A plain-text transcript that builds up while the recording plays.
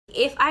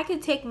If I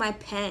could take my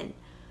pen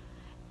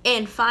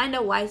and find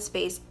a white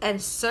space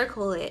and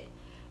circle it,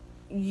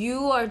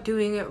 you are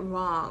doing it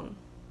wrong.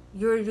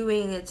 You're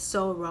doing it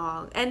so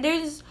wrong. And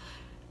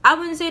I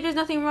wouldn't say there's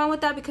nothing wrong with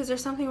that, because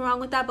there's something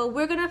wrong with that, but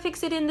we're gonna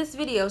fix it in this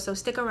video, so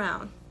stick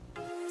around.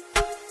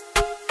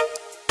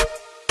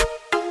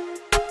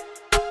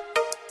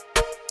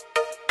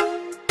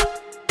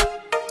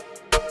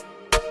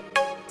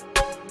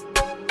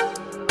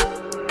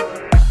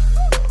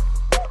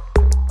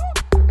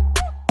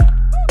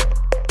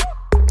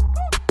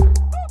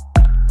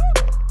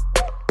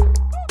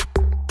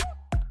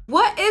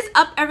 What is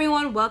up,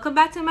 everyone? Welcome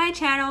back to my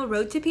channel,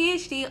 Road to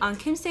PhD on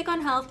Kim's Take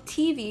on Health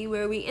TV,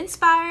 where we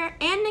inspire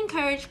and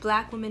encourage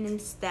Black women in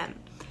STEM.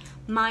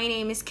 My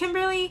name is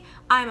Kimberly.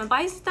 I'm a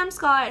BioSTEM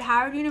scholar at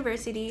Howard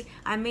University.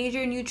 I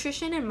major in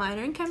nutrition and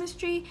minor in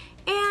chemistry,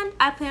 and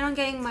I plan on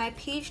getting my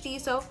PhD,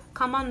 so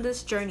come on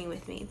this journey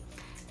with me.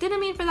 Didn't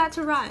mean for that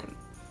to rhyme.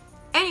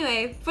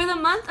 Anyway, for the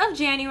month of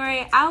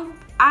January,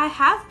 I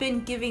have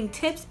been giving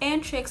tips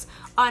and tricks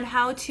on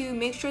how to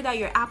make sure that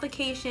your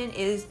application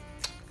is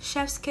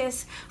chef's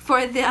kiss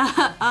for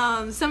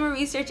the summer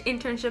research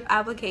internship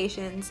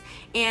applications.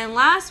 And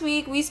last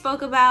week we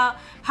spoke about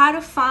how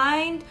to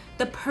find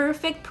the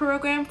perfect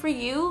program for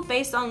you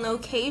based on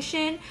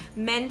location,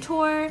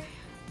 mentor,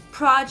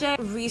 project,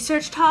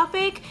 research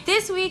topic.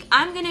 This week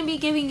I'm going to be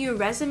giving you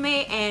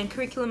resume and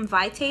curriculum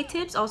vitae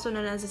tips, also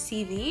known as a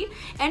CV.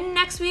 And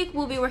next week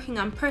we'll be working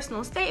on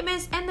personal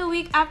statements, and the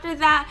week after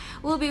that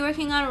we'll be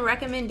working on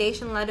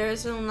recommendation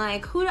letters and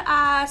like who to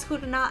ask, who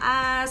to not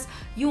ask.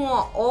 You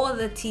want all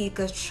the tea,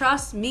 because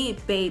trust me,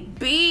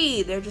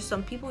 baby, there are just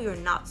some people you're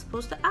not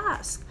supposed to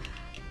ask.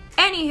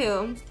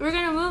 Anywho, we're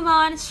gonna move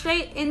on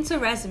straight into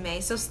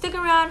resume, so stick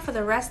around for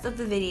the rest of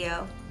the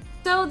video.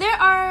 So there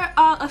are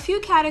a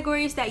few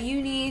categories that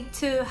you need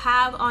to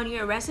have on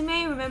your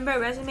resume. Remember,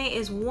 resume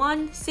is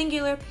one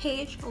singular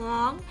page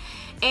long,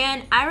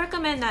 and I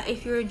recommend that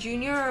if you're a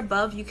junior or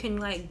above, you can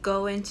like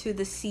go into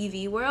the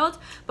CV world.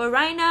 But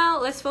right now,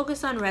 let's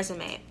focus on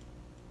resume.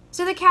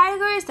 So the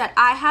categories that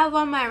I have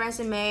on my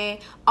resume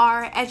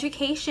are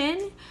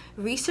education,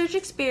 research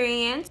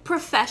experience,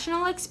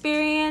 professional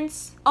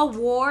experience,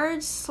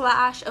 awards /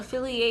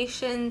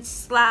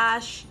 affiliations /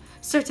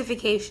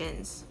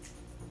 certifications.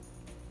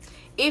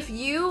 If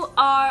you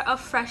are a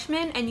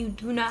freshman and you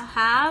do not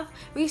have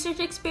research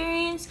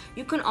experience,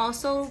 you can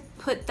also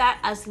put that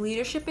as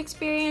leadership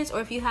experience,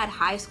 or if you had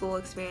high school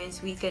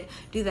experience, we could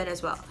do that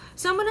as well.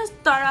 So I'm gonna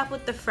start off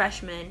with the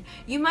freshman.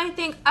 You might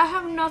think, I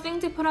have nothing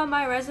to put on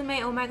my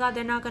resume, oh my god,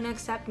 they're not gonna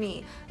accept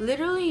me.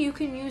 Literally, you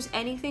can use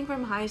anything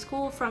from high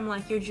school, from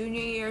like your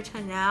junior year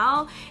to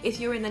now. If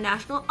you're in the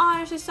National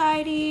Honor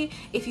Society,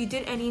 if you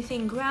did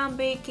anything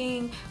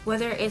groundbreaking,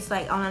 whether it's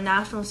like on a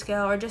national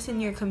scale or just in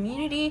your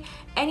community,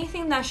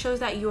 anything that shows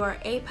that you are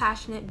A,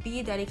 passionate,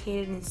 B,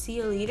 dedicated, and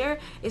C, a leader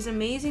is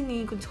amazing, and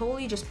you can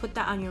totally just put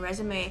that on your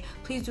resume.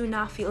 Please do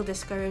not feel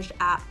discouraged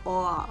at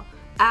all.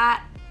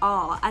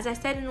 As I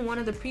said in one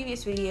of the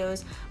previous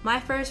videos, my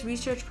first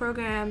research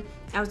program,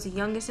 I was the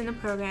youngest in the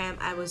program.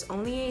 I was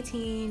only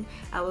 18.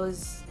 I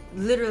was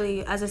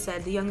literally, as I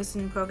said, the youngest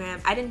in the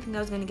program. I didn't think I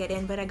was going to get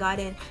in, but I got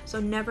in. So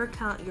never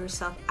count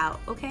yourself out,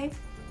 okay?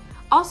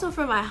 Also,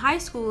 for my high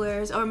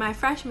schoolers or my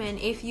freshmen,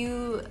 if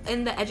you,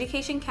 in the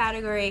education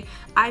category,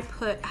 I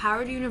put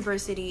Howard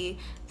University,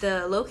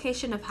 the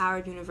location of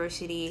Howard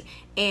University,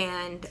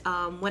 and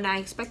when I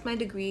expect my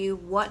degree,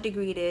 what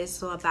degree it is,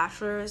 so a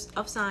Bachelor's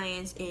of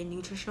Science in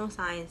Nutritional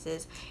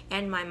Sciences,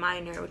 and my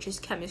minor, which is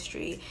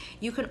chemistry.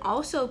 You can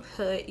also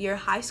put your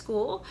high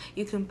school.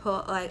 You can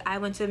put, like, I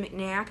went to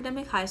McNair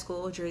Academic High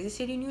School, Jersey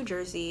City, New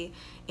Jersey,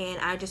 and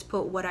I just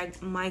put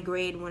my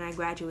grade when I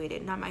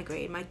graduated. Not my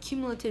grade, my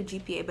cumulative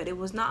GPA, but it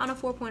was not on a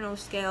 4.0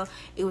 scale.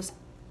 It was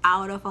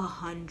out of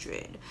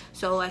 100,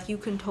 so like you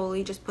can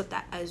totally just put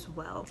that as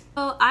well.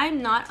 So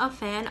I'm not a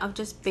fan of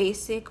just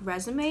basic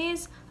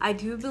resumes. I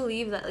do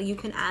believe that you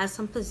can add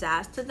some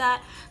pizzazz to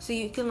that, so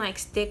you can like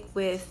stick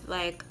with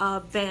like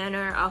a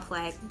banner of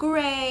like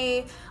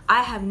gray.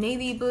 I have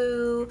navy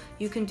blue.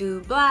 You can do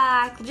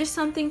black, just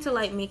something to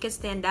like make it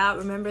stand out.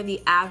 Remember, the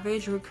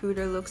average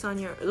recruiter looks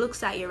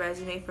at your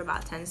resume for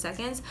about 10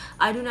 seconds.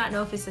 I do not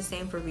know if it's the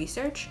same for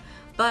research,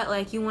 but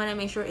like you want to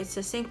make sure it's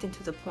succinct and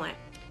to the point.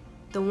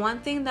 The one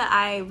thing that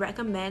I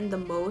recommend the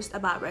most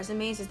about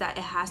resumes is that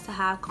it has to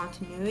have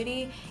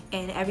continuity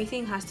and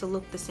everything has to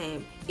look the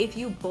same. If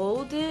you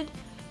bolded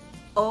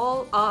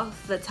all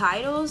of the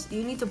titles,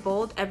 you need to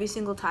bold every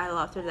single title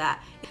after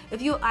that.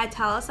 If you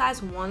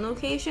italicize one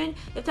location,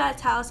 you have to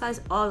italicize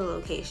all the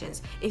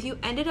locations. If you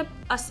ended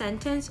a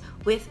sentence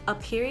with a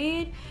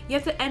period, you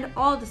have to end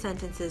all the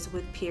sentences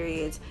with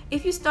periods.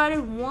 If you started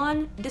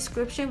one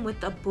description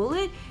with a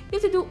bullet, you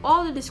have to do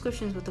all the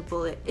descriptions with a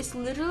bullet. It's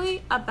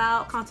literally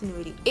about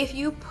continuity. If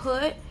you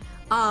put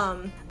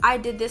I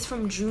did this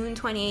from June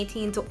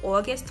 2018 to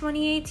August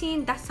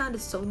 2018. That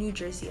sounded so New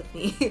Jersey of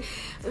me.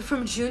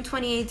 From June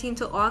 2018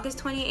 to August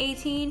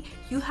 2018,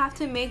 you have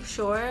to make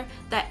sure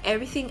that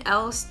everything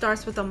else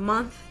starts with a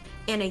month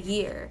and a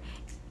year.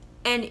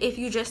 And if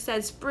you just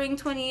said spring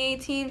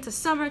 2018 to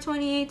summer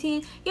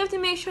 2018, you have to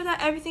make sure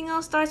that everything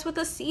else starts with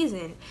a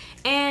season.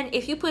 And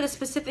if you put a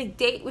specific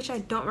date, which I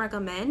don't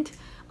recommend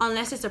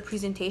unless it's a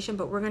presentation,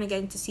 but we're going to get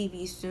into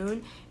CVs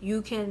soon,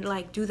 you can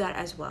like do that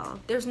as well.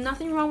 There's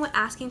nothing wrong with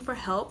asking for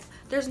help.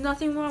 There's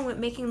nothing wrong with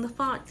making the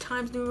font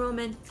Times New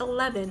Roman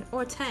 11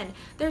 or 10.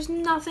 There's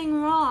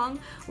nothing wrong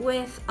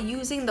with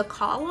using the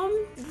column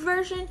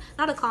version,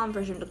 not a column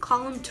version, the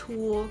column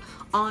tool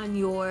on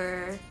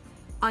your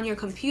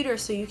computer,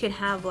 so you can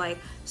have like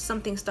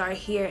something start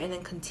here and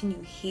then continue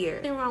here.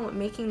 Nothing wrong with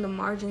making the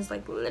margins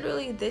like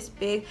literally this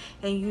big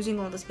and using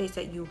all the space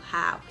that you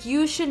have.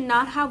 You should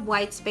not have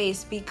white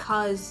space,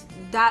 because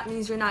that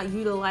means you're not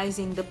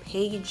utilizing the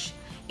page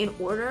in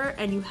order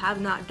and you have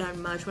not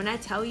done much. When I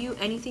tell you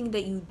anything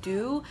that you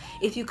do,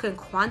 if you can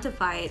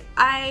quantify it,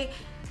 I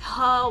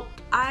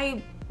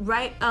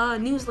write a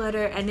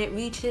newsletter and it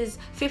reaches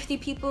 50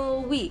 people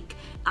a week.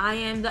 I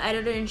am the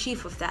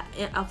editor-in-chief of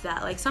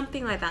that, like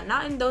something like that.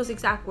 Not in those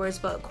exact words,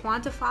 but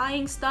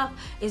quantifying stuff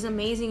is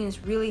amazing and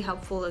it's really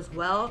helpful as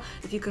well.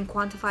 If you can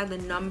quantify the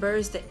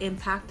numbers, the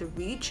impact, the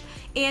reach.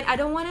 And I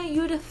don't want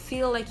you to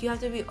feel like you have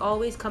to be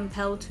always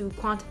compelled to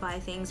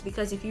quantify things,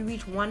 because if you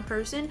reach one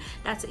person,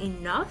 that's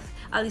enough.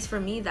 At least for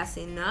me, that's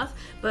enough.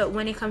 But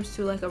when it comes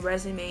to like a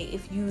resume,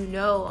 if you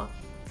know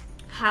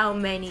how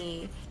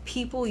many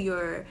people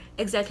your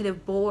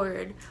executive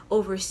board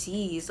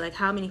oversees, like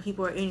how many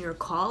people are in your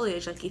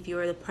college, like if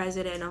you're the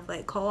president of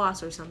like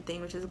COAS or something,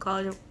 which is the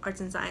College of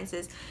Arts and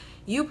Sciences,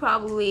 you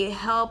probably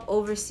help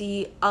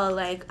oversee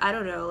like I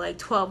don't know,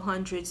 like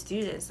 1,200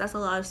 students. That's a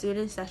lot of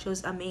students. That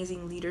shows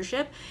amazing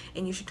leadership,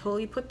 and you should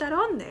totally put that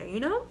on there,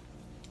 you know.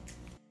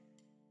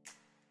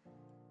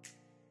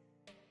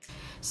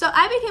 So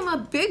I became a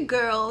big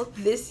girl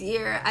this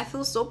year. I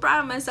feel so proud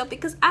of myself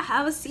because I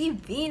have a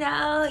CV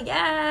now.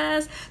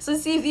 Yes. So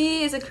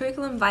CV is a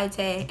curriculum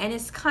vitae, and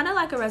it's kind of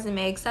like a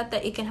resume, except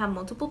that it can have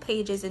multiple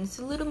pages and it's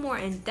a little more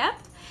in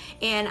depth.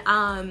 And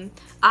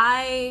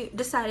I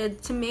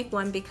decided to make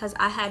one because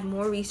I had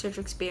more research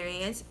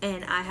experience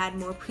and I had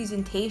more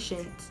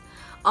presentations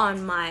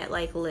on my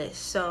like list.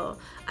 So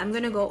I'm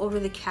gonna go over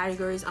the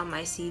categories on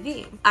my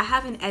CV. I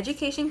have an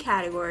education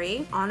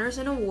category, honors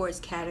and awards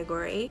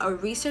category, a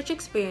research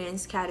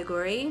experience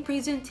category,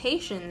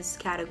 presentations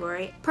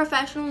category,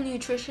 professional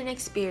nutrition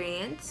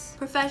experience,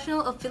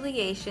 professional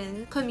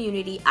affiliation,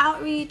 community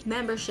outreach,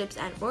 memberships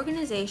and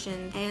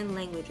organizations, and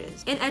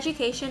languages. In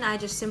education, I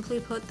just simply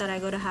put that I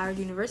go to Howard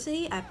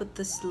University. I put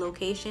this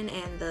location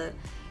and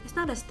it's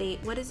not a state,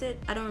 what is it?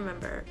 I don't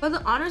remember. For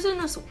the honors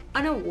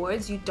and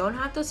awards, you don't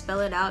have to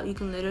spell it out. You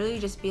can literally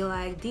just be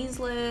like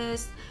Dean's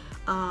List,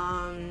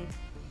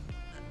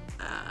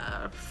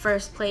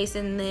 first place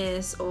in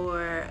this,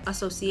 or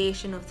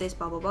association of this,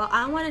 blah blah blah.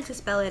 I wanted to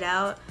spell it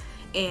out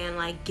and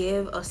like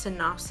give a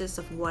synopsis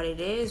of what it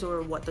is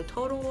or what the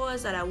total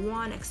was that I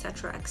won,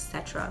 etc,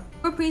 etc.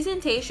 For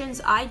presentations,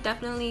 I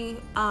definitely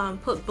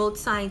put both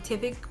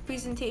scientific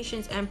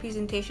presentations and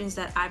presentations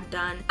that I've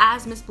done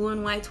as Miss Blue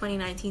and White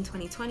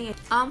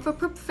 2019-2020. For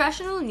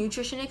professional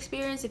nutrition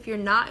experience, if you're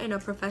not in a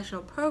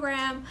professional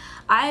program,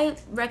 I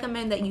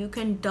recommend that you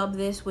can dub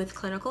this with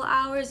clinical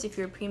hours. If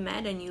you're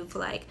pre-med and you've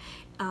like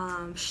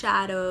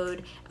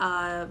shadowed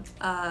a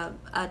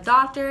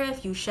doctor,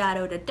 if you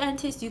shadowed a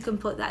dentist, you can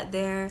put that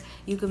there.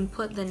 You can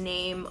put the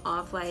name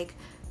of like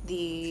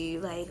the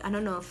I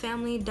don't know,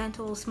 Family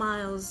Dental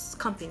Smiles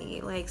company,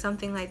 like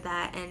something like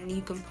that, and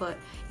you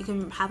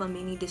can have a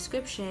mini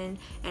description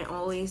and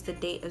always the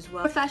date as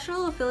well.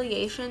 Professional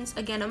affiliations,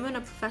 again, I'm in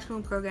a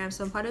professional program,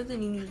 so I'm part of the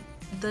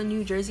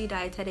New Jersey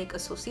Dietetic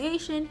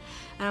Association,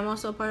 and I'm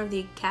also a part of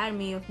the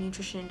Academy of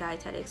Nutrition and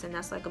Dietetics, and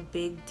that's like a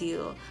big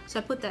deal. So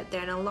I put that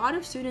there, and a lot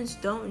of students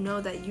don't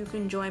know that you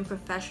can join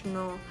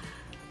professional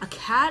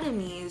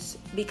academies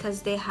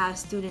because they have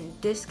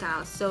student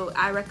discounts. So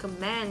I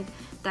recommend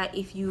that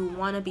if you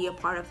want to be a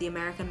part of the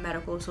American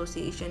Medical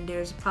Association,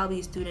 there's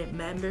probably a student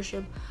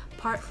membership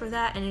part for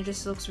that, and it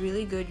just looks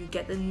really good. You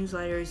get the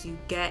newsletters, you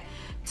get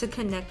to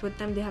connect with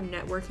them, they have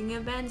networking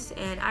events,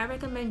 and I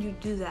recommend you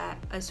do that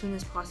as soon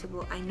as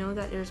possible. I know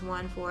that there's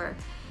one for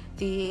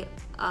the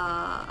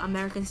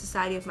American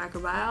Society of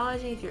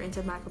Microbiology if you're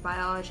into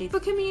microbiology. For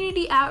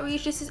community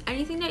outreach, this is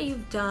anything that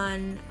you've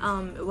done,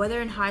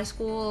 whether in high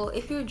school.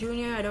 If you're a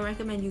junior, I don't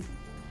recommend you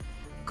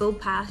go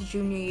past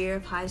junior year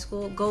of high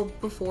school, go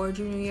before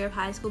junior year of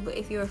high school, but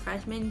if you're a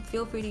freshman,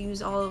 feel free to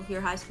use all of your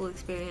high school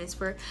experience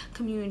for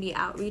community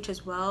outreach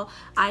as well.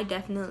 I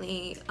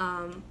definitely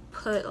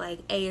put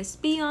like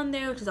ASB on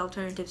there, which is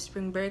Alternative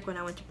Spring Break, when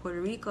I went to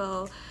Puerto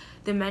Rico,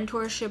 the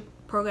mentorship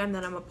program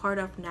that I'm a part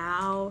of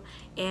now,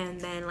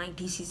 and then like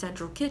DC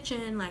Central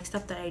Kitchen, like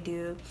stuff that I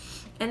do.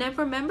 And then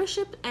for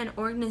membership and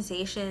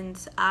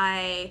organizations,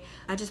 I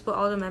just put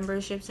all the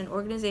memberships and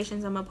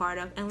organizations I'm a part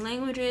of. And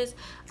languages,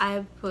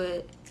 I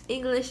put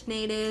English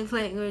native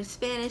language,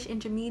 Spanish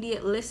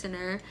intermediate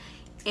listener,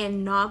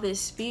 and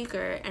novice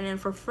speaker. And then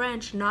for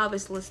French,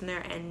 novice listener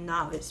and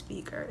novice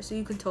speaker. So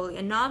you can totally,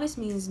 and novice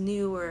means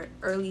new or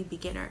early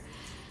beginner.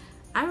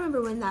 I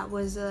remember when that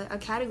was a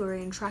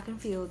category in track and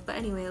field. But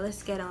anyway,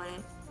 let's get on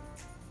it.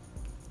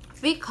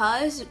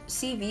 Because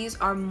CVs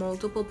are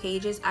multiple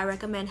pages, I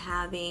recommend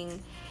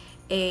having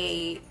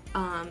a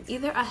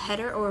either a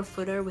header or a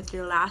footer with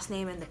your last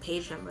name and the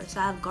page number. So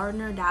I have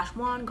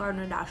Gardner-1,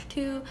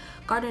 Gardner-2,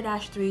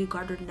 Gardner-3,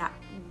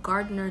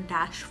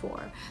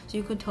 Gardner-4. So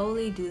you could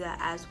totally do that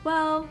as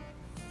well.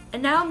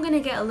 And now I'm gonna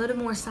get a little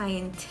more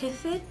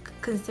scientific,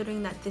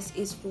 considering that this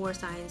is for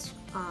science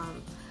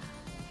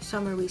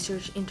summer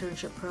research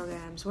internship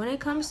programs. When it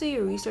comes to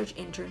your research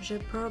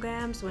internship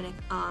programs,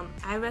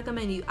 I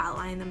recommend you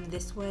outline them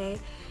this way.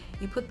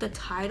 You put the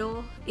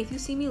title. If you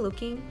see me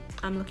looking,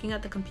 I'm looking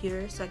at the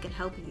computer so I can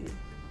help you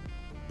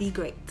be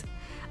great.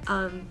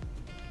 I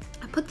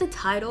put the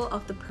title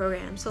of the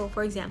program. So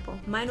for example,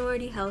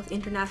 Minority Health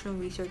International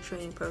Research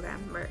Training Program,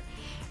 MERT.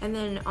 And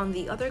then on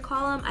the other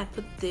column, I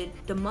put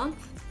the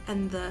month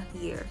and the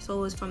year. So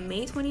it was from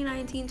May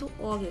 2019 to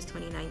August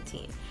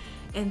 2019.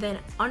 And then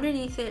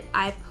underneath it,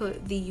 I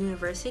put the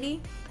university,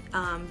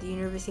 the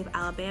University of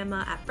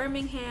Alabama at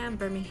Birmingham,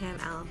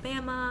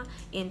 Alabama,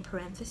 in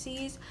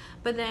parentheses.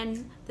 But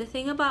then the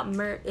thing about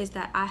MERT is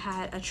that I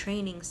had a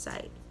training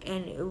site,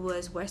 and it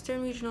was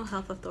Western Regional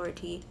Health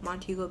Authority,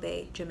 Montego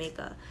Bay,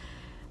 Jamaica.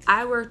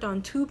 I worked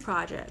on 2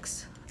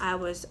 projects. I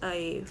was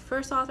a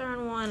first author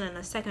on one and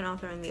a second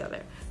author on the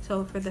other.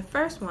 So for the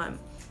first one,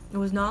 it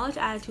was knowledge,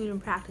 attitude,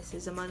 and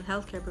practices among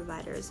healthcare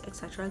providers,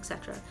 etc.,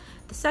 etc.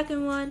 The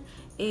second one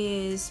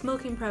is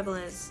smoking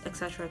prevalence,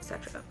 etc.,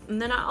 etc.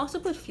 And then I also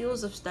put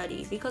fields of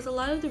study, because a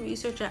lot of the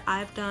research that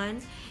I've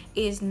done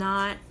is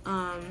not,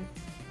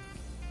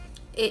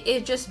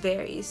 it just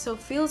varies. So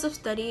fields of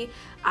study,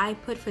 I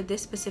put for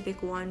this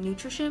specific one,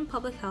 nutrition,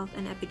 public health,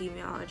 and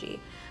epidemiology.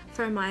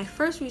 For my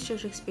first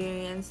research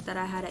experience that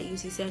I had at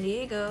UC San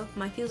Diego,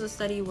 my fields of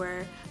study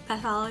were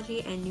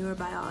pathology and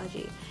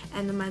neurobiology.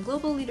 And then my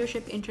global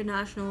leadership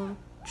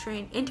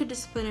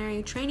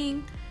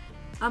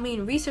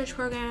interdisciplinary research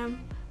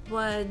program,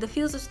 the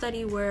fields of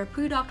study were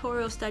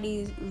predoctoral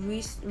studies,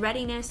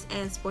 readiness,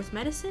 and sports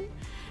medicine.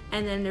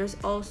 And then there's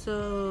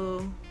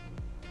also,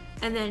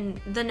 and then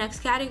the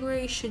next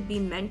category should be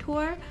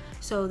mentor.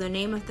 So the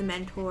name of the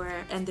mentor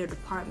and their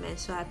department.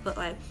 So I put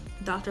like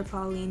Dr.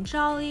 Pauline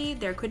Jolly,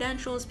 their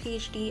credentials,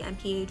 PhD,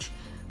 MPH,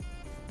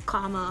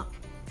 comma,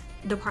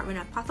 Department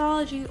of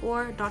Pathology,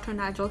 or Dr.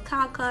 Nigel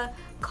Kaka,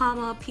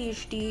 comma,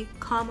 PhD,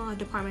 comma,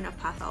 Department of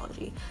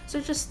Pathology.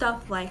 So just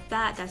stuff like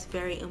that, that's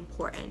very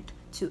important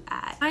to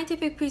add.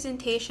 Scientific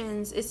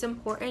presentations, it's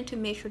important to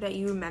make sure that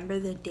you remember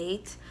the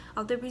date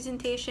of the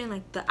presentation,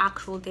 like the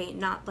actual date,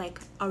 not like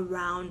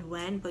around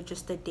when, but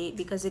just the date,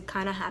 because it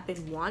kind of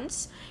happened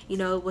once, you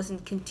know, it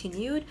wasn't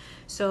continued.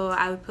 So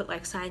I would put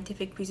like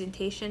scientific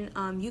presentation.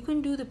 You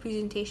can do the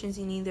presentations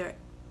in either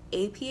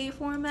APA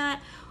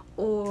format,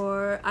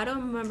 or I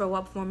don't remember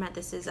what format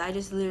this is. I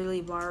just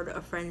literally borrowed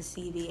a friend's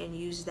CV and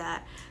used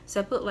that. So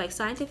I put like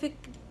scientific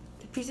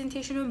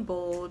presentation in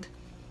bold,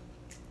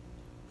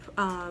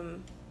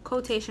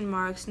 quotation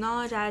marks,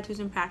 knowledge, attitudes,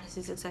 and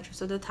practices, etc.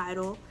 So the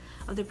title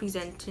of the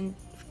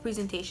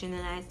presentation,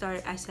 and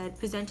I said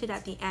presented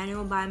at the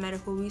annual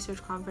biomedical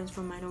research conference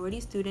for minority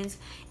students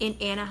in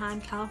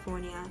Anaheim,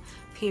 California,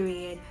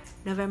 period,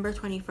 November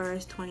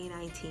 21st,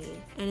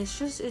 2019. And it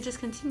just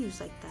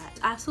continues like that.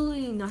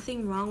 Absolutely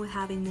nothing wrong with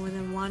having more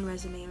than one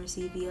resume or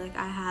CV. Like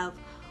I have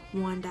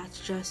one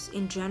that's just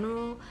in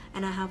general,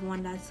 and I have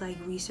one that's like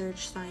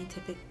research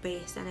scientific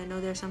based. And I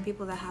know there's some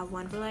people that have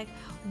one for like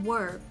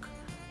work,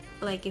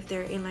 like if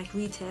they're in like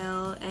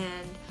retail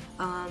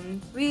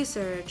and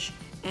research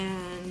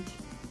and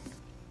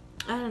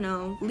I don't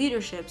know,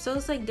 leadership. So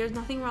it's like there's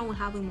nothing wrong with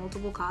having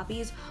multiple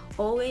copies.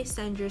 Always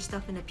send your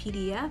stuff in a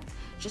PDF,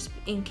 just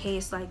in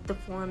case like the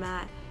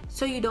format,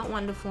 so you don't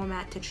want the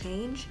format to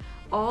change.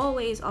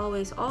 Always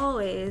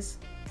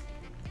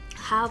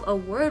have a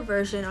Word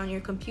version on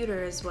your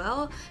computer as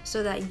well,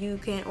 so that you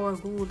can, or a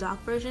Google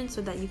Doc version, so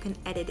that you can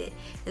edit it.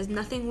 There's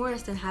nothing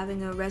worse than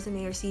having a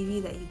resume or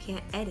CV that you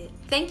can't edit.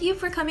 Thank you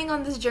for coming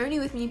on this journey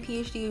with me,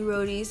 PhD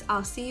roadies.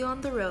 I'll see you on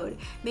the road.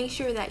 Make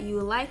sure that you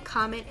like,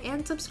 comment,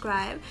 and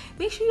subscribe.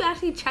 Make sure you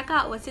actually check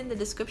out what's in the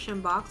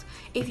description box.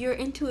 If you're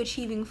into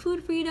achieving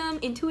food freedom,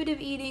 intuitive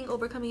eating,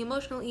 overcoming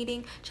emotional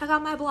eating, check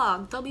out my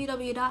blog,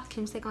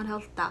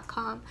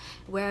 www.kimstekonhealth.com,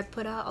 where I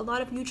put out a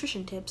lot of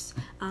nutrition tips,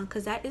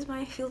 because that is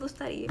my field of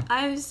study.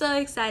 I'm so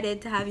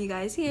excited to have you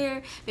guys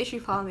here. Make sure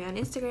you follow me on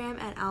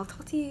Instagram, and I'll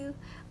talk to you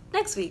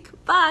next week.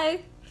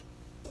 Bye!